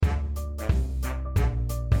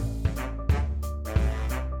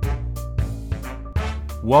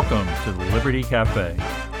Welcome to the Liberty Cafe,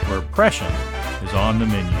 where oppression is on the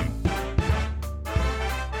menu.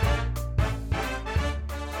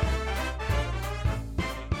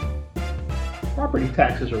 Property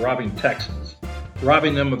taxes are robbing Texans,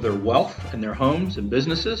 robbing them of their wealth and their homes and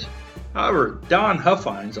businesses. However, Don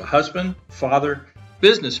Huffines, a husband, father,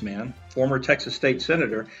 businessman, former Texas state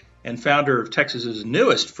senator, and founder of Texas's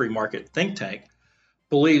newest free market think tank,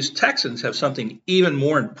 believes Texans have something even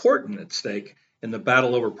more important at stake in the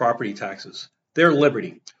battle over property taxes: their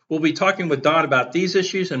liberty. We'll be talking with Don about these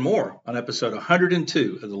issues and more on episode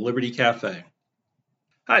 102 of the Liberty Cafe.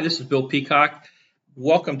 Hi, this is Bill Peacock.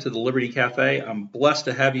 Welcome to the Liberty Cafe. I'm blessed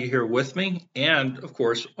to have you here with me, and of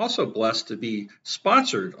course, also blessed to be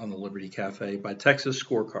sponsored on the Liberty Cafe by Texas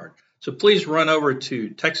Scorecard. So please run over to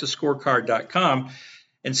texasscorecard.com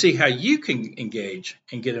and see how you can engage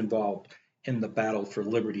and get involved in the battle for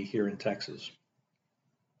liberty here in Texas.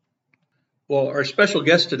 Well, our special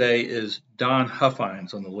guest today is Don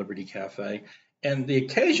Huffines on the Liberty Cafe, and the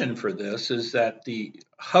occasion for this is that the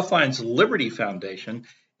Huffines Liberty Foundation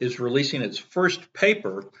is releasing its first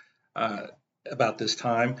paper about this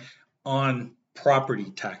time on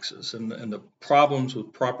property taxes and the problems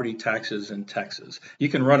with property taxes in Texas. You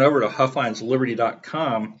can run over to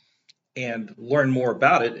huffinesliberty.com and learn more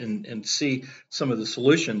about it and see some of the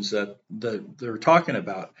solutions that they're talking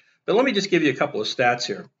about. But let me just give you a couple of stats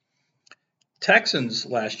here. Texans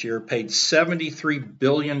last year paid $73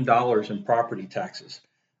 billion in property taxes.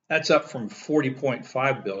 That's up from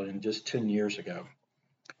 $40.5 billion just 10 years ago.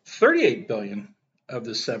 $38 billion of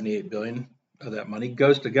the $78 billion of that money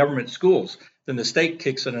goes to government schools. Then the state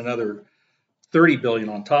kicks in another $30 billion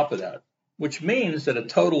on top of that, which means that a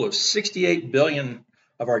total of $68 billion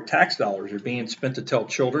of our tax dollars are being spent to tell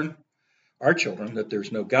children, our children, that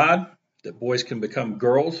there's no God, that boys can become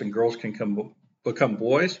girls and girls can become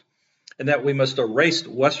boys, and that we must erase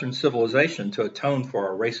Western civilization to atone for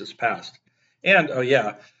our racist past. And, oh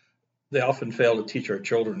yeah, they often fail to teach our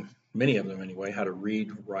children, many of them anyway, how to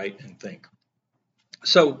read, write, and think.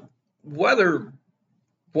 So whether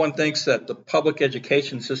one thinks that the public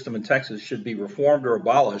education system in Texas should be reformed or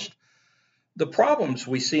abolished, the problems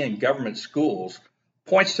we see in government schools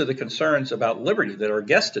points to the concerns about liberty that our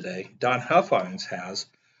guest today, Don Huffines, has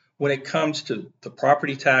when it comes to the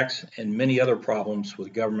property tax and many other problems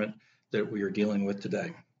with government that we are dealing with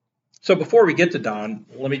today. So before we get to Don,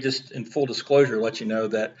 let me just, in full disclosure, let you know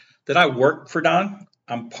that I work for Don.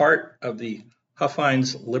 I'm part of the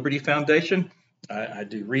Huffines Liberty Foundation. I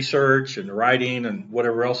do research and writing and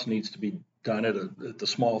whatever else needs to be done at the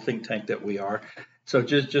small think tank that we are. So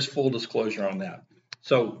just full disclosure on that.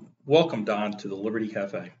 So welcome, Don, to the Liberty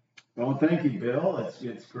Cafe. Well, thank you, Bill.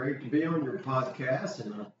 It's great to be on your podcast,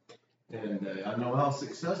 and I know how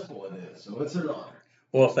successful it is, so it's an honor.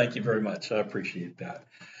 Well, thank you very much. I appreciate that.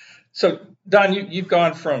 So, Don, you've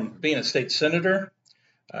gone from being a state senator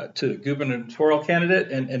to a gubernatorial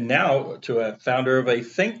candidate and now to a founder of a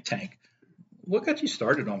think tank. What got you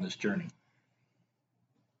started on this journey?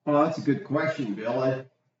 Well, that's a good question, Bill.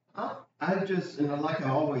 I just, and like I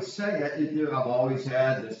always say, I've always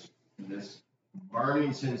had this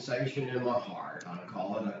burning sensation in my heart. I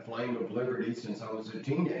call it a flame of liberty since I was a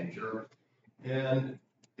teenager, and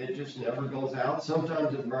it just never goes out.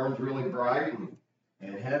 Sometimes it burns really bright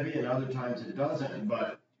and heavy, and other times it doesn't,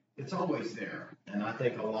 but it's always there. And I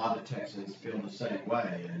think a lot of Texans feel the same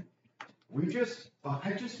way. And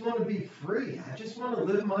I just want to be free. I just want to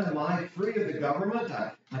live my life free of the government.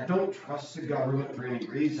 I don't trust the government for any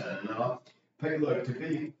reason. Look, to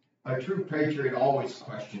be a true patriot always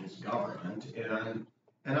questions government, and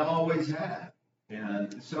I always have.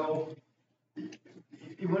 And so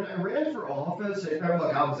when I ran for office, look,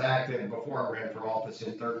 I was active before I ran for office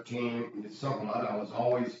in 2013. Somewhat, I was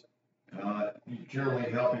always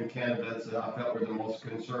generally helping candidates that I felt were the most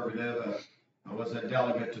conservative. I was a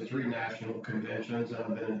delegate to 3 national conventions, and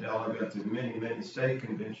I've been a delegate to many, many state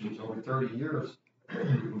conventions over 30 years.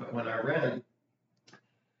 But when I ran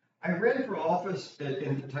for office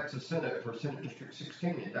in the Texas Senate for Senate District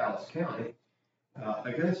 16 in Dallas County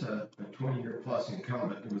against a 20-year plus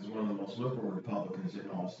incumbent who was one of the most liberal Republicans in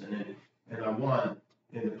Austin, and I won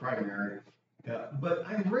in the primary. But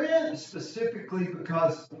I ran specifically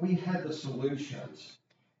because we had the solutions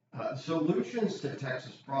to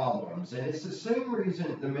Texas problems. And it's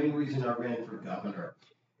the main reason I ran for governor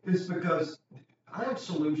is because I'm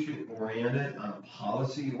solution oriented, I'm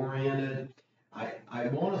policy oriented. I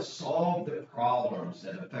want to solve the problems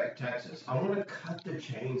that affect Texas. I want to cut the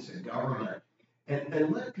chains of government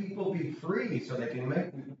and let people be free so they can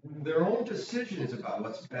make their own decisions about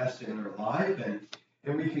what's best in their life.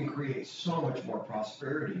 And we can create so much more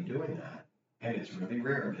prosperity doing that. And it's really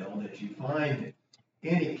rare, Bill, that you find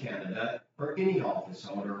any candidate or any office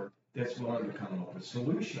holder that's willing to come up with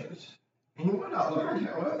solutions. And what I learned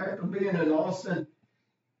after being in Austin,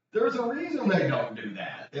 there's a reason they don't do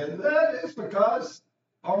that. And that is because,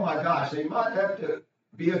 oh my gosh, they might have to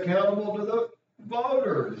be accountable to the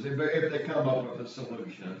voters if they come up with a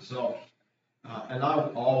solution. So, and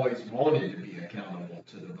I've always wanted to be accountable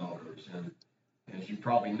to the voters. And as you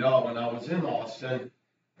probably know, when I was in Austin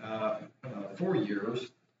 4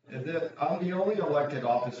 years, that I'm the only elected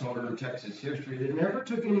office holder in Texas history that never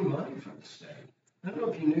took any money from the state. I don't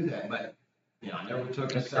know if you knew that, but I never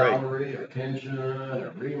took a salary, a pension,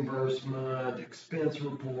 a reimbursement, expense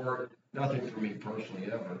report, nothing for me personally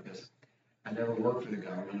ever, because I never worked for the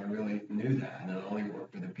government. I really knew that, and I only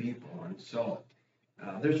worked for the people. And so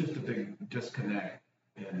there's just a big disconnect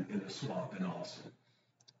in the swamp in Austin.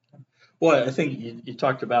 Well, I think you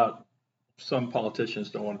talked about some politicians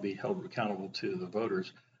don't want to be held accountable to the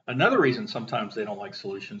voters. Another reason sometimes they don't like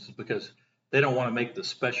solutions is because they don't want to make the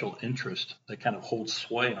special interest that kind of holds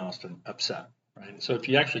sway in Austin upset, right? So if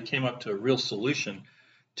you actually came up to a real solution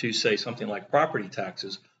to, say, something like property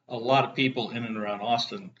taxes, a lot of people in and around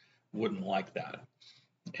Austin wouldn't like that.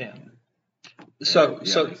 And so they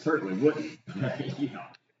certainly wouldn't.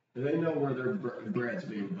 They know where their bread's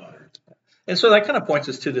being buttered. And so that kind of points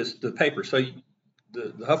us to the paper. So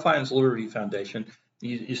the Huffines Liberty Foundation,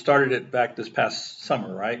 you started it back this past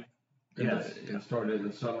summer, right? Yes, it started in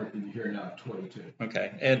the summer. Here now, 22.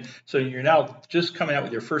 Okay, and so you're now just coming out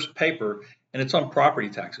with your first paper, and it's on property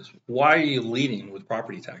taxes. Why are you leading with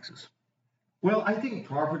property taxes? Well, I think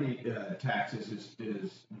property taxes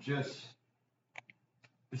is just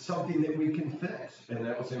something that we can fix, and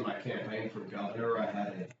that was in my campaign for governor. I had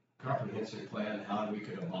a comprehensive plan how we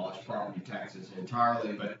could abolish property taxes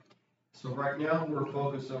entirely. But so right now we're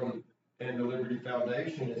focused on, and the Liberty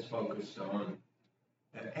Foundation is focused on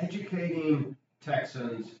educating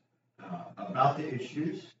Texans about the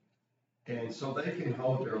issues, and so they can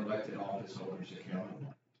hold their elected office holders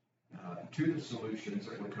accountable to the solutions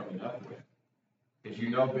that we're coming up with. As you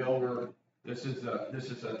know, Bill, this is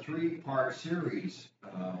a 3-part series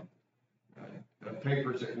of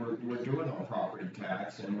papers that we're doing on property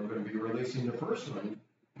tax, and we're going to be releasing the first one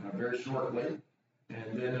very shortly,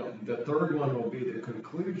 and then the third one will be the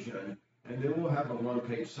conclusion, and then we'll have a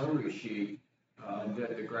 1-page summary sheet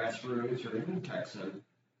that the grassroots or even Texan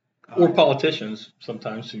or politicians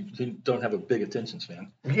sometimes who don't have a big attention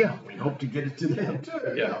span. Yeah, we hope to get it to them too.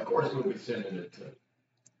 Yeah, of course we'll be sending it to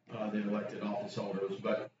the elected office holders,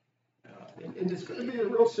 but and it's going to be a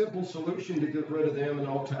real simple solution to get rid of them and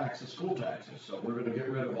all taxes, school taxes. So we're going to get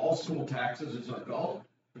rid of all school taxes as our goal,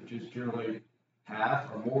 which is generally half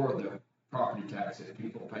or more of the property tax that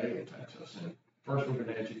people pay in Texas. And first we're going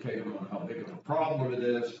to educate them on how big of a problem it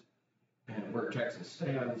is and where Texas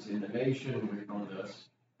stands in the nation on this.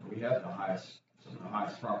 We have some of the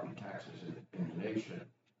highest property taxes in the nation.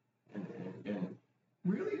 And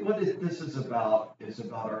really what this is about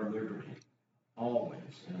our liberty. Always,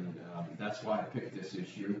 and that's why I picked this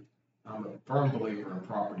issue. I'm a firm believer in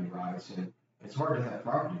property rights, and it's hard to have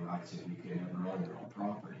property rights if you can never own your own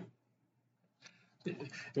property.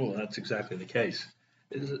 Well, that's exactly the case.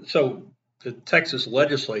 So the Texas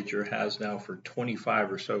legislature has now for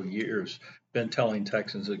 25 or so years been telling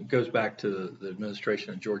Texans, it goes back to the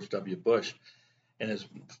administration of George W. Bush, and has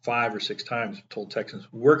 5 or 6 times told Texans,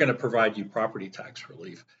 we're going to provide you property tax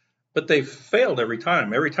relief. But they've failed every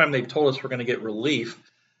time. Every time they've told us we're going to get relief,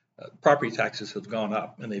 property taxes have gone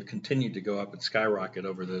up, and they've continued to go up and skyrocket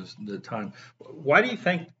over the time. Why do you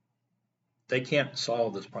think they can't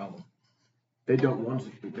solve this problem? They don't want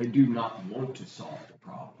to. They do not want to solve the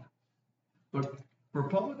problem. But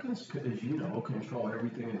Republicans, as you know, control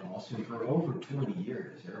everything in Austin for over 20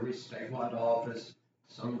 years. Every statewide office,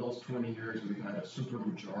 some of those 20 years, we've had a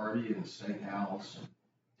supermajority in the state house and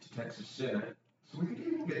the Texas Senate. So we could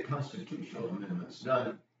even get constitutional amendments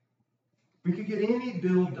done. We could get any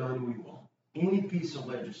bill done we want, any piece of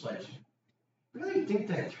legislation. Really think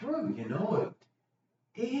that through,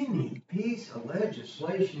 Any piece of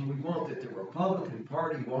legislation we want that the Republican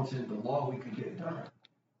Party wants into law, we could get done.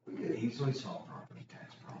 We could easily solve property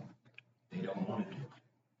tax problem. They don't want to do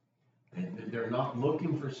it. They're not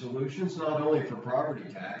looking for solutions, not only for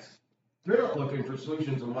property tax. They're not looking for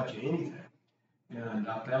solutions on much of anything. And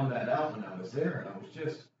I found that out when I was there, and I was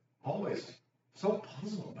just always so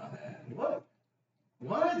puzzled by that.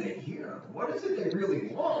 Why are they here? What is it they really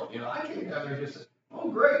want? I came down there and just said, oh,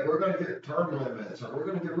 great, we're going to get term limits, or we're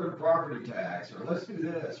going to get rid of property tax, or let's do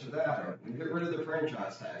this or that, or we get rid of the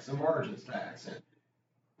franchise tax, the margins tax,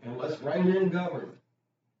 and let's rein in government.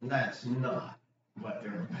 And that's not what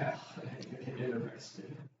they're about and interested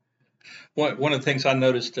in. One of the things I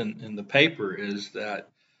noticed in the paper is that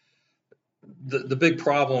the big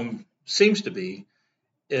problem seems to be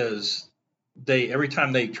is they every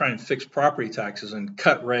time they try and fix property taxes and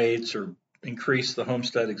cut rates or increase the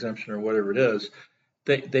homestead exemption or whatever it is,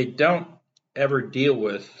 they don't ever deal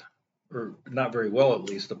with, or not very well at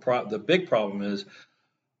least, the big problem is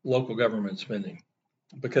local government spending,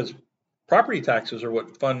 because property taxes are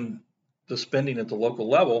what fund the spending at the local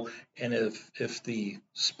level, and if the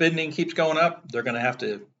spending keeps going up, they're going to have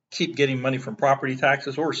to keep getting money from property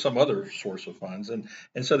taxes or some other source of funds, and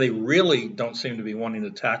so they really don't seem to be wanting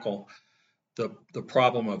to tackle the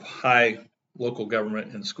problem of high local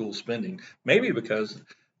government and school spending. Maybe because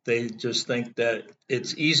they just think that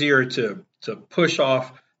it's easier to push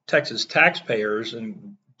off Texas taxpayers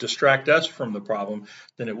and distract us from the problem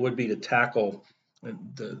than it would be to tackle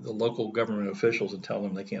the local government officials and tell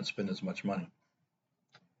them they can't spend as much money.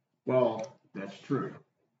 Well, that's true.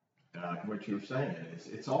 What you're saying is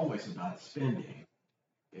it's always about spending.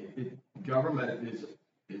 Government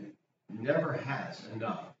it never has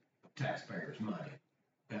enough taxpayers' money,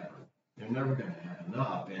 ever. They're never going to have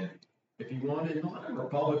enough. And if you wanted, a lot of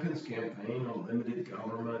Republicans campaign on limited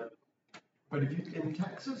government, but in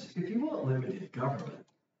Texas, if you want limited government,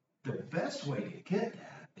 the best way to get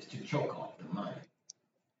that is to choke off the money,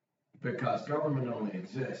 because government only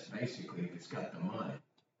exists basically if it's got the money.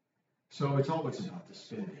 So it's always about the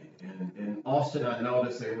spending. And in Austin, I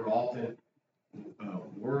noticed they were often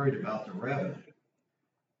worried about the revenue.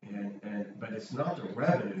 But it's not the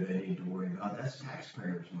revenue they need to worry about. That's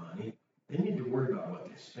taxpayers' money. They need to worry about what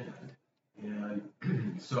they spend. And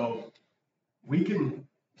so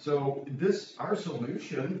our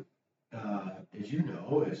solution, as you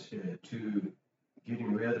know, is to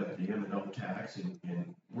getting rid of the M&O tax.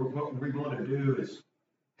 And what we want to do is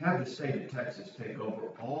have the state of Texas take over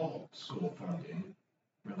all school funding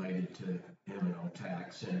related to M&O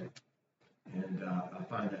tax. And I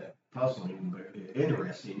find that puzzling, but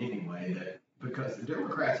interesting anyway, that because the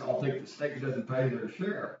Democrats all think the state doesn't pay their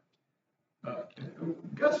share.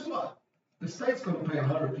 Guess what? The state's going to pay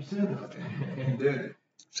 100% of it. And then,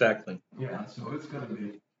 Exactly. yeah, so it's going to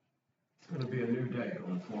be a new day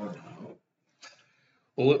going forward, I hope.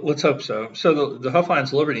 Well, let's hope so. So the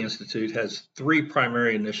Huffines Liberty Institute has three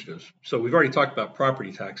primary initiatives. So we've already talked about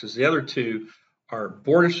property taxes. The other two are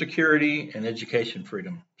border security and education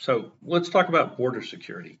freedom. So let's talk about border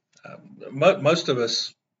security. Most of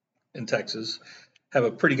us in Texas have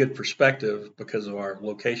a pretty good perspective because of our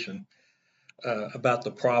location about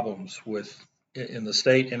the problems in the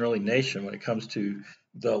state and really nation when it comes to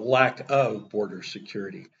the lack of border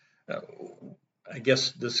security. I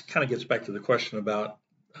guess this kind of gets back to the question about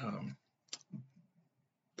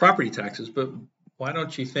property taxes, but why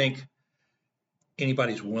don't you think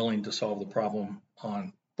anybody's willing to solve the problem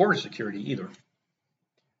on border security either?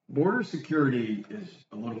 Border security is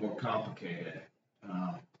a little more complicated.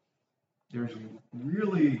 There's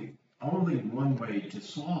really only one way to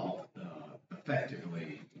solve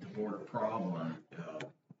effectively the border problem,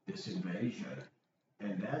 this invasion,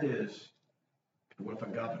 and that is with a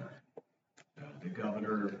governor. The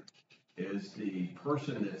governor is the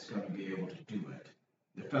person that's going to be able to do it.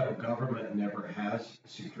 The federal government never has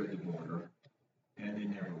secured the border, and they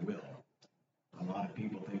never will. A lot of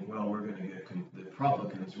people think, well, we're going to get the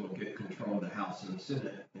Republicans will get control of the House and the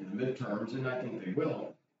Senate in the midterms, and I think they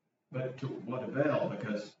will. But to what avail?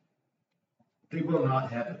 Because they will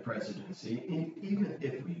not have the presidency. Even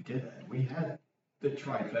if we did that, we had the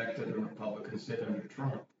trifecta the Republicans did under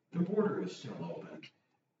Trump. The border was still open.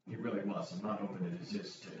 It really was. It's not open as it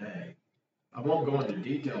is today. I won't go into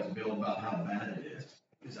details, Bill, about how bad it is,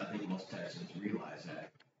 because I think most Texans realize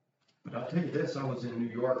that. But I'll tell you this, I was in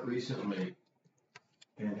New York recently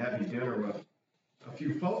and having dinner with a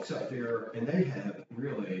few folks up there, and they have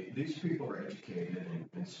really, these people are educated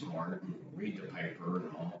and smart and read the paper and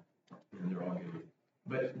all, and they're all good.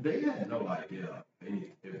 But they had no idea,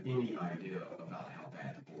 any idea about how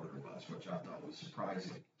bad the border was, which I thought was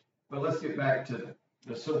surprising. But let's get back to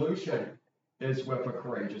the solution is with a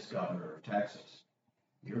courageous governor of Texas.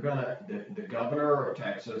 The governor of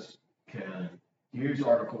Texas can use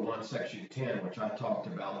Article 1, Section 10, which I talked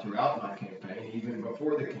about throughout my campaign, even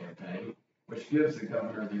before the campaign, which gives the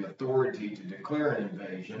governor the authority to declare an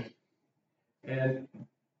invasion. And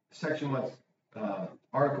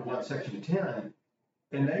Article 1, Section 10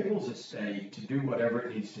 enables a state to do whatever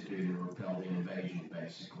it needs to do to repel the invasion,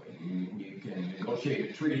 basically. You can negotiate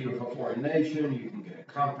a treaty with a foreign nation, you can get a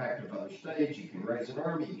compact with other states, you can raise an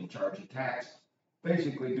army, you can charge a tax.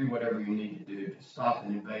 basically do whatever you need to do to stop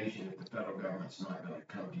an invasion if the federal government's not going to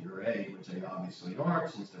come to your aid, which they obviously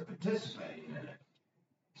aren't since they're participating in it.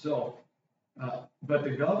 So, but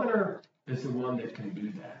the governor is the one that can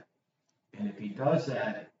do that. And if he does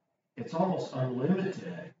that, it's almost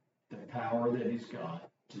unlimited, the power that he's got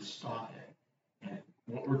to stop it. And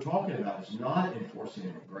what we're talking about is not enforcing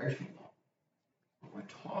immigration law. What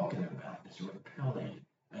we're talking about is repelling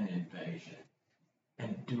an invasion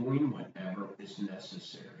and doing whatever is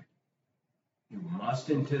necessary. You must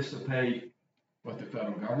anticipate what the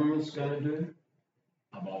federal government's going to do.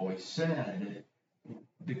 I've always said that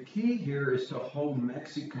the key here is to hold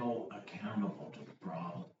Mexico accountable to the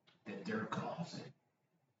problem that they're causing.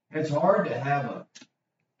 It's hard to have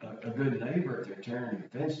a good neighbor if they're tearing your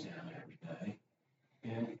fence down every day.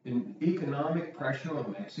 And economic pressure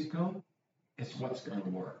on Mexico is what's going to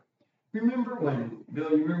work. Remember when,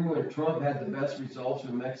 Bill, you remember when Trump had the best results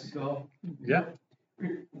with Mexico? Yeah.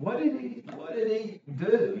 What did he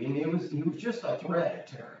do? I mean, he was just a threat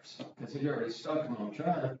of tariffs because he'd already stuck them on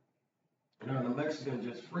China. And the Mexicans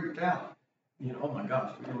just freaked out. Oh my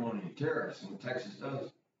gosh, we don't want any tariffs. And Texas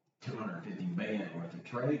does $250 billion worth of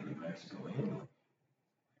trade with Mexico anyway.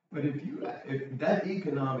 But if that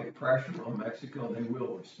economic pressure on Mexico, they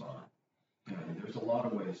will respond. There's a lot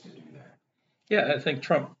of ways to do that. Yeah, I think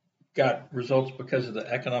Trump got results because of the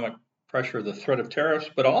economic pressure, the threat of tariffs,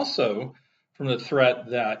 but also from the threat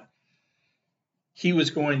that he was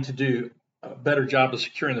going to do a better job of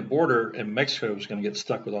securing the border, and Mexico was going to get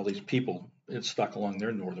stuck with all these people. It's stuck along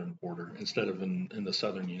their northern border instead of in the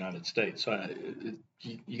southern United States. So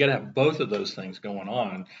you got to have both of those things going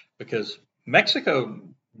on because Mexico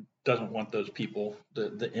doesn't want those people,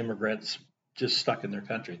 the immigrants, just stuck in their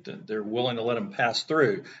country. They're willing to let them pass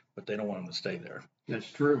through, but they don't want them to stay there. That's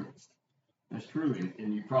true. That's true.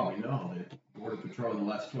 And you probably know that Border Patrol in the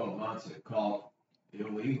last 12 months have caught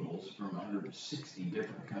illegals from 160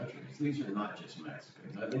 different countries. These are not just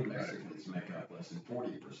Mexicans. I think Mexicans make up less than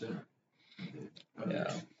 40% of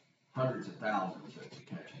the hundreds of thousands that you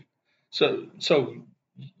catch. So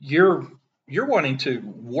you're wanting to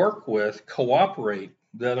work with, cooperate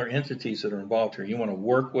the other entities that are involved here. You want to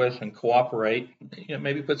work with and cooperate,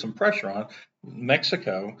 maybe put some pressure on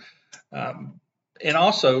Mexico, and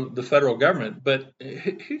also the federal government. But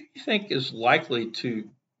who do you think is likely to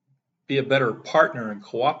be a better partner in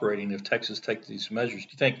cooperating if Texas takes these measures? Do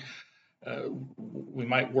you think we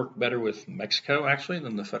might work better with Mexico actually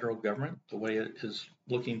than the federal government, the way it is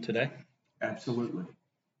looking today? Absolutely.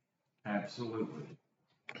 Absolutely.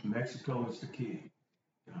 Mexico is the key.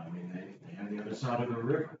 I mean, they have the other side of the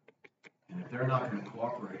river. And if they're not going to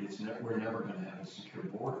cooperate, we're never going to have a secure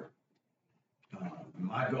border.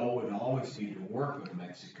 My goal would always be to work with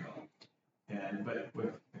Mexico, but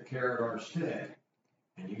with a carrot or a stick.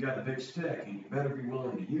 And you got a big stick, and you better be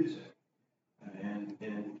willing to use it.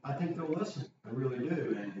 And I think they'll listen. I really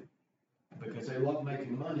do. And because they love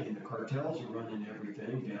making money, and the cartels are running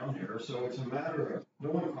everything down here. So it's a matter of no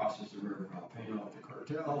one crosses the river without paying off the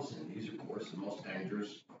cartels. And these are, of course, the most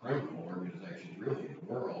dangerous criminal organizations really in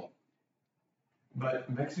the world. But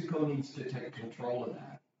Mexico needs to take control of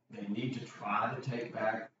that. They need to try to take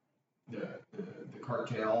back the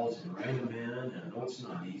cartels and rein them in. And I know it's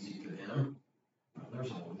not easy for them. But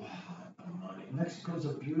there's a lot of money. Mexico's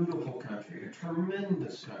a beautiful country, a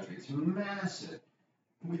tremendous country. It's massive.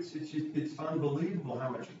 It's unbelievable how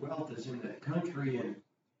much wealth is in that country and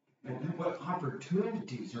what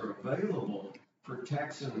opportunities are available for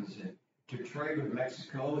Texans to trade with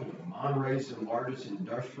Mexico. Monterrey's the largest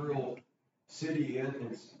industrial city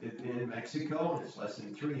in Mexico, and it's less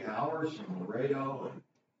than 3 hours from Laredo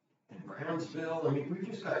and Brownsville. I mean, we've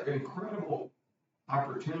just got incredible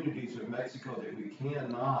opportunities with Mexico that we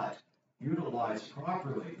cannot utilize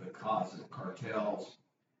properly because of cartels.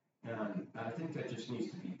 And I think that just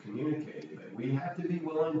needs to be communicated. But we have to be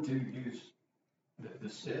willing to use the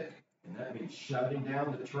stick, and that means shutting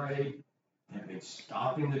down the trade. That means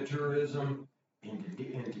stopping the tourism into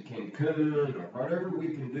Cancun or whatever we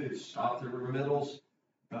can do. Stop the remittals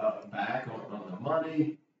back on the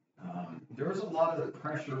money. There's a lot of the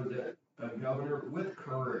pressure that a governor with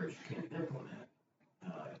courage can implement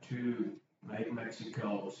to make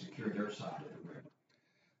Mexico secure their side of the river.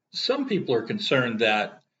 Some people are concerned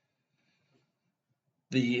that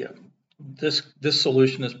this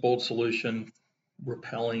solution, this bold solution,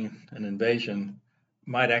 repelling an invasion,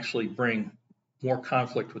 might actually bring more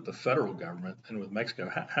conflict with the federal government than with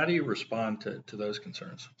Mexico. How do you respond to those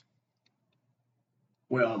concerns?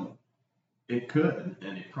 Well, it could,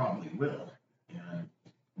 and it probably will. And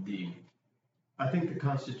I think the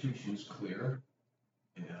Constitution is clear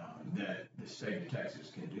that the state of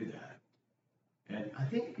Texas can do that. And I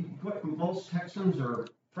think what most Texans are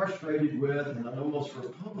frustrated with, and I know most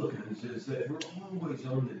Republicans, is that we're always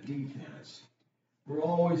on the defense. We're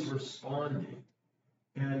always responding.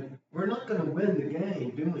 And we're not going to win the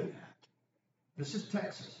game doing that. This is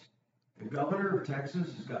Texas. The governor of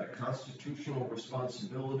Texas has got a constitutional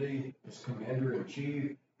responsibility as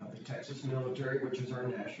commander-in-chief of the Texas military, which is our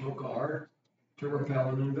National Guard, to repel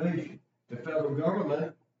an invasion. The federal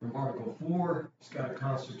government, from Article 4, has got a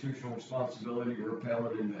constitutional responsibility to repel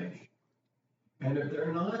an invasion. And if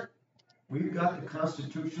they're not, we've got the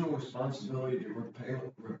constitutional responsibility to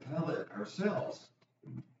repel it ourselves.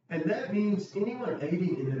 And that means anyone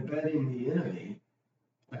aiding and abetting the enemy,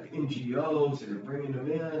 like NGOs that are bringing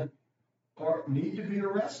them in, need to be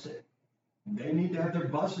arrested. They need to have their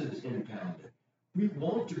buses impounded. We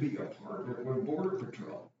want to be a partner with Border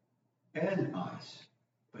Patrol and ICE.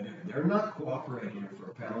 But if they're not cooperating for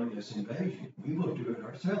repelling this invasion, we will do it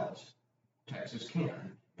ourselves. Texas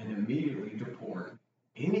can, and immediately deport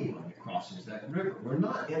anyone that crosses that river. We're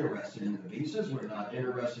not interested in the visas. We're not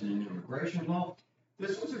interested in immigration law.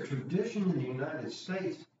 This was a tradition in the United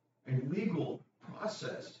States, a legal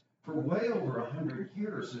process for way over 100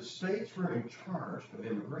 years. The states were in charge of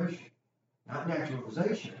immigration, not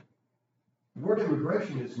naturalization. The word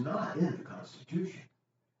immigration is not in the Constitution.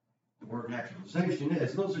 The word naturalization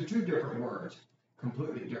is. Those are two different words,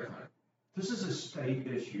 completely different. This is a state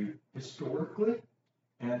issue historically,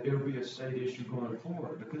 and it'll be a state issue going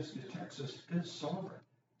forward because Texas is sovereign.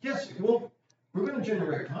 Yes, well, we're going to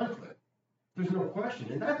generate conflict. There's no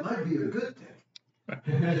question, and that might be a good thing.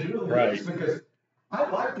 It really Right. is, because I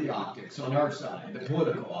like the optics on our side, the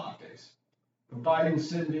political optics. Biden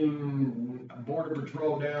sending Border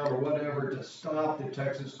Patrol down or whatever to stop the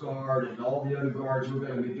Texas Guard and all the other guards who are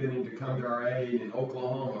going to be beginning to come to our aid in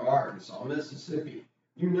Oklahoma, Arkansas, Mississippi,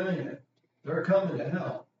 you name it. They're coming to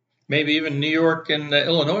help. Maybe even New York and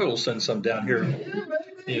Illinois will send some down here. Yeah,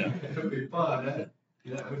 maybe. Yeah. It would be fun.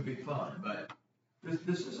 That would be fun. But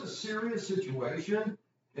this is a serious situation,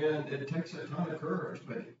 and it takes a ton of courage.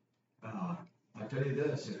 But I tell you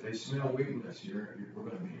this, if they smell weakness, we're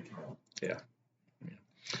going to be in trouble. Yeah.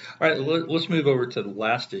 All right, let's move over to the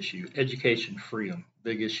last issue, education freedom,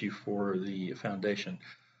 big issue for the foundation.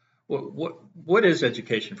 What is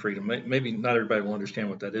education freedom? Maybe not everybody will understand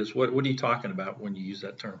what that is. What are you talking about when you use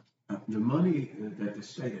that term? The money that the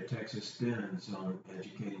state of Texas spends on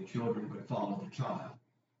educating children would follow the child.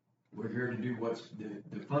 We're here to do what's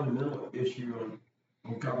the fundamental issue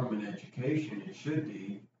on government education. It should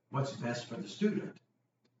be what's best for the student.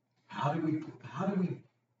 How do we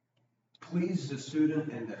please the student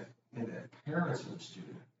and the parents of the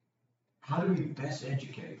student? How do we best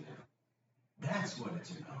educate them? That's what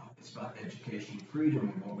it's about. It's about education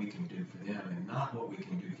freedom and what we can do for them, and not what we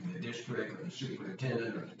can do for the district or the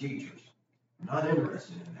superintendent or the teachers. I'm not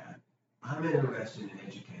interested in that. I'm interested in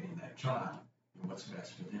educating that child and what's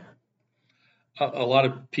best for them. A lot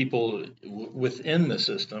of people within the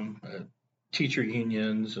system, teacher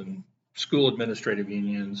unions and school administrative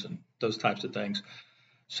unions and those types of things,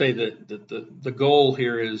 say that the goal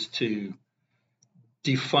here is to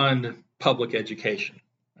defund public education,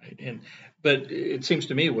 right? But it seems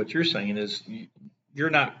to me what you're saying is you're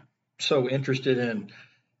not so interested in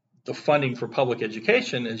the funding for public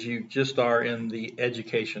education as you just are in the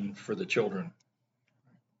education for the children.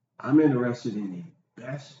 I'm interested in the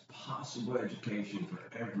best possible education for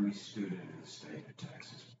every student in the state of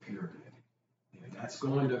Texas, period. If that's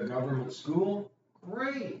going to a government school,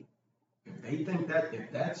 great. If they think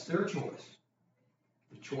if that's their choice,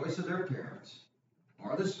 the choice of their parents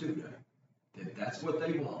or the student, if that's what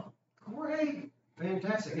they want, great,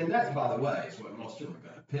 fantastic. And that, by the way, is what most of them are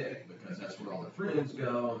going to pick, because that's where all their friends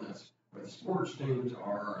go, and that's where the sports teams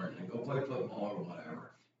are, and they go play football or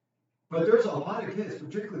whatever. But there's a lot of kids,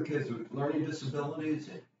 particularly kids with learning disabilities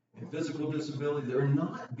and physical disability, they're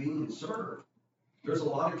not being served. There's a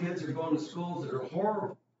lot of kids that are going to schools that are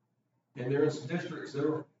horrible, and they're in districts that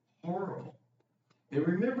are horrible. And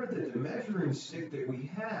remember that the measuring stick that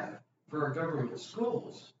we have for our government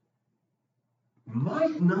schools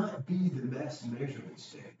might not be the best measuring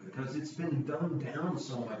stick, because it's been dumbed down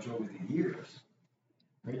so much over the years.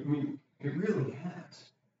 Right? I mean, it really has.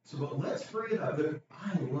 So, but let's free it up.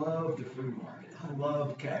 I love the free market. I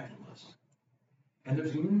love capitalism. And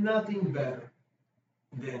there's nothing better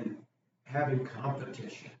than having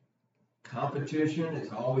competition. Competition,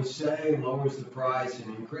 as I always say, lowers the price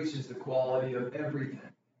and increases the quality of everything.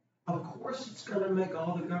 Of course, it's going to make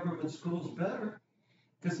all the government schools better,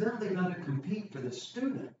 because now they got to compete for the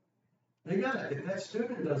student. If that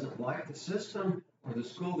student doesn't like the system or the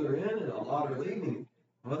school they're in, and a lot are leaving,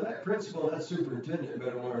 well, that principal and that superintendent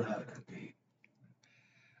better learn how to compete.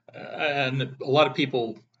 And a lot of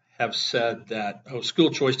people have said that, oh,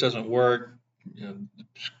 school choice doesn't work. You know,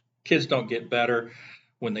 kids don't get better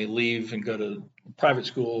when they leave and go to private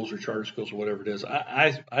schools or charter schools or whatever it is.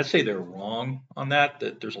 I say they're wrong on that,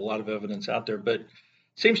 that there's a lot of evidence out there. But it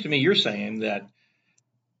seems to me you're saying that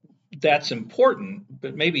that's important,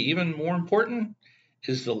 but maybe even more important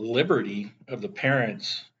is the liberty of the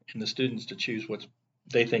parents and the students to choose what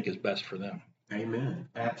they think is best for them. Amen.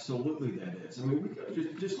 Absolutely, that is. I mean,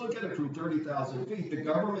 just look at it from 30,000 feet. The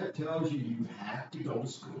government tells you you have to go to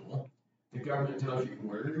school. The government tells you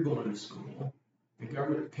where you're going to school. The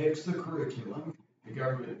government picks the curriculum. The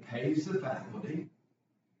government pays the faculty.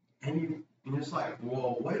 And it's like,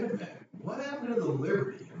 well, wait a minute. What happened to the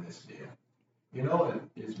liberty in this deal? You know, and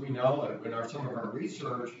as we know, in some of our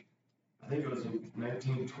research, I think it was in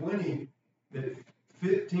 1920, that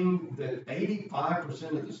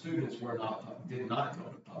 85% of the students did not go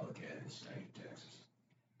to public ed in the state of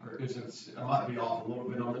Texas. I might be off a little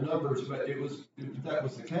bit on the numbers, but that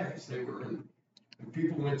was the case.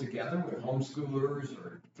 People went together with homeschoolers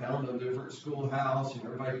or found a different schoolhouse, and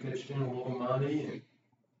everybody pitched in a little money,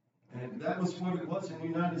 and that was what it was in the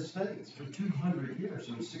United States for 200 years,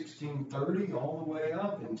 from 1630 all the way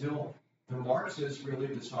up until the Marxists really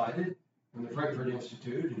decided, when the Frankfurt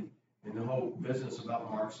Institute and the whole business about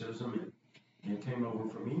Marxism and came over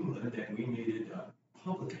from England, that we needed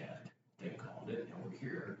public ed, they called it, over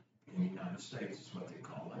here in the United States is what they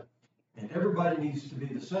call it. And everybody needs to be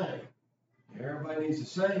the same. Everybody needs the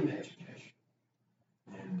same education.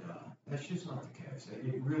 And that's just not the case.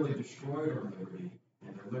 It really destroyed our liberty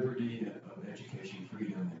and the liberty of education,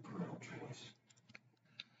 freedom, and parental choice.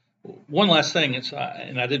 One last thing,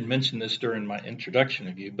 and I didn't mention this during my introduction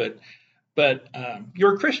of you, but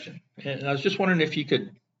you're a Christian, and I was just wondering if you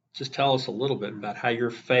could just tell us a little bit about how your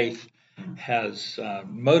faith has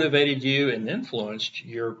motivated you and influenced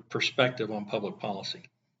your perspective on public policy.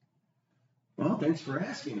 Well, thanks for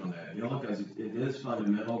asking on that, because it is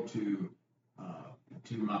fundamental to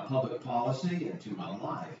my public policy and to my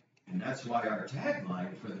life. And that's why our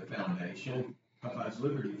tagline for the foundation, Huffines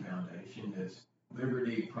Liberty Foundation, is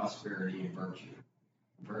liberty, prosperity, and virtue.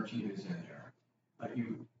 Virtue is in there.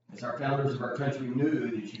 As our founders of our country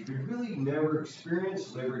knew, that you could really never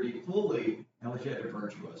experience liberty fully unless you had a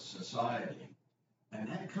virtuous society. And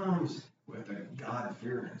that comes with a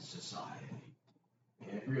God-fearing society.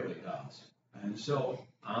 It really does. And so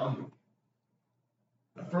I'm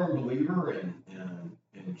a firm believer in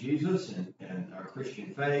Jesus and our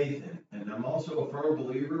Christian faith, and I'm also a firm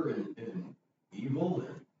believer in evil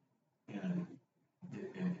and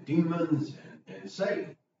demons and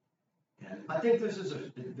Satan. And I think this is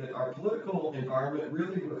that our political environment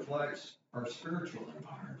really reflects our spiritual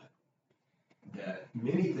environment. That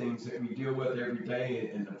many things that we deal with every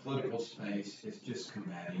day in the political space is just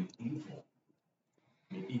combating evil.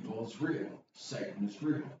 I mean, evil is real. Satan is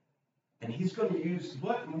real. And he's going to use,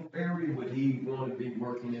 what area would he want to be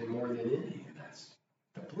working in more than any? And that's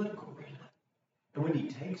the political arena. And when he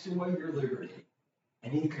takes away your liberty,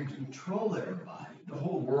 and he can control everybody, the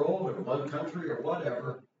whole world or one country or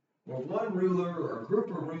whatever, or one ruler or a group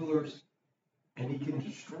of rulers, and he can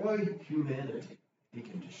destroy humanity. He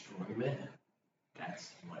can destroy man.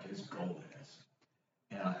 That's what his goal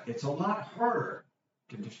is. It's a lot harder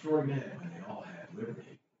to destroy man when they all have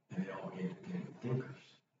liberty and they all independent thinkers.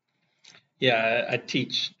 Yeah, I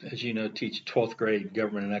teach, as you know, 12th grade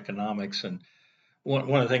government and economics, and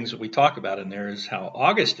one of the things that we talk about in there is how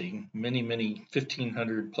Augustine, many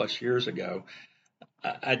 1500 plus years ago,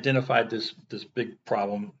 identified this big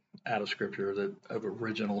problem out of Scripture of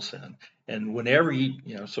original sin. And whenever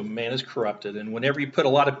so man is corrupted, and whenever you put a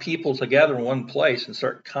lot of people together in one place and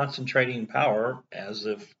start concentrating power, as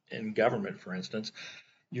if in government, for instance,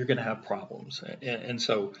 you're going to have problems. And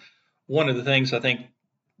so one of the things I think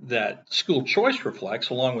that school choice reflects,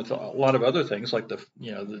 along with a lot of other things like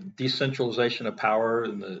the decentralization of power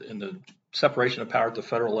and the separation of power at the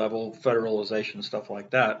federal level, federalization, stuff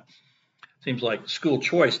like that. Seems like school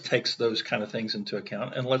choice takes those kind of things into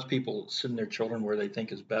account and lets people send their children where they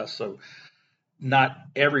think is best. So not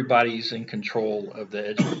everybody's in control of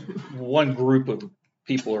the one group of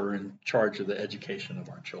people are in charge of the education of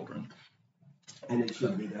our children. And it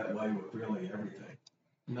should be that way with really everything,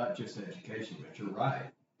 not just education, but you're right.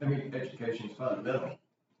 I mean, education is fundamental.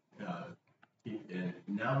 And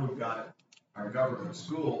now we've got our government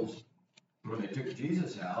schools, when they took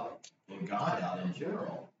Jesus out and God out in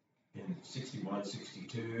general in 61,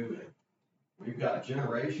 62, and we've got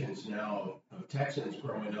generations now of Texans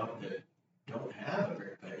growing up that don't have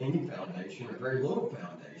any foundation or very little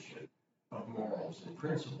foundation of morals and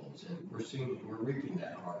principles, and we're reaping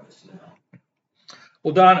that harvest now.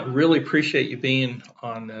 Well, Don, I really appreciate you being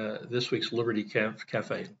on this week's Liberty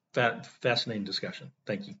Cafe. Fascinating discussion.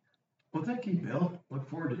 Thank you. Well, thank you, Bill. Look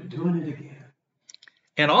forward to doing it again.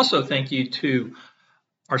 And also thank you to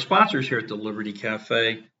our sponsors here at the Liberty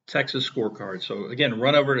Cafe, Texas Scorecard. So again,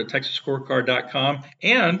 run over to texasscorecard.com,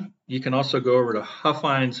 and you can also go over to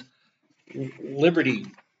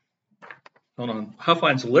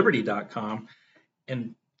Huffinesliberty.com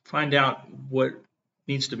and find out what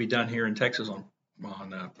needs to be done here in Texas on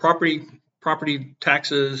property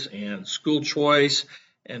taxes and school choice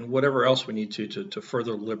and whatever else we need to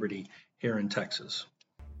further liberty here in Texas.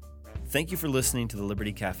 Thank you for listening to the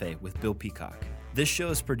Liberty Cafe with Bill Peacock. This show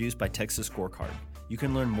is produced by Texas Scorecard. You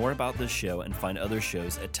can learn more about this show and find other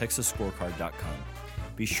shows at texasscorecard.com.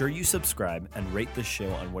 Be sure you subscribe and rate this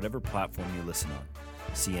show on whatever platform you listen on.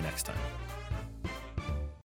 See you next time.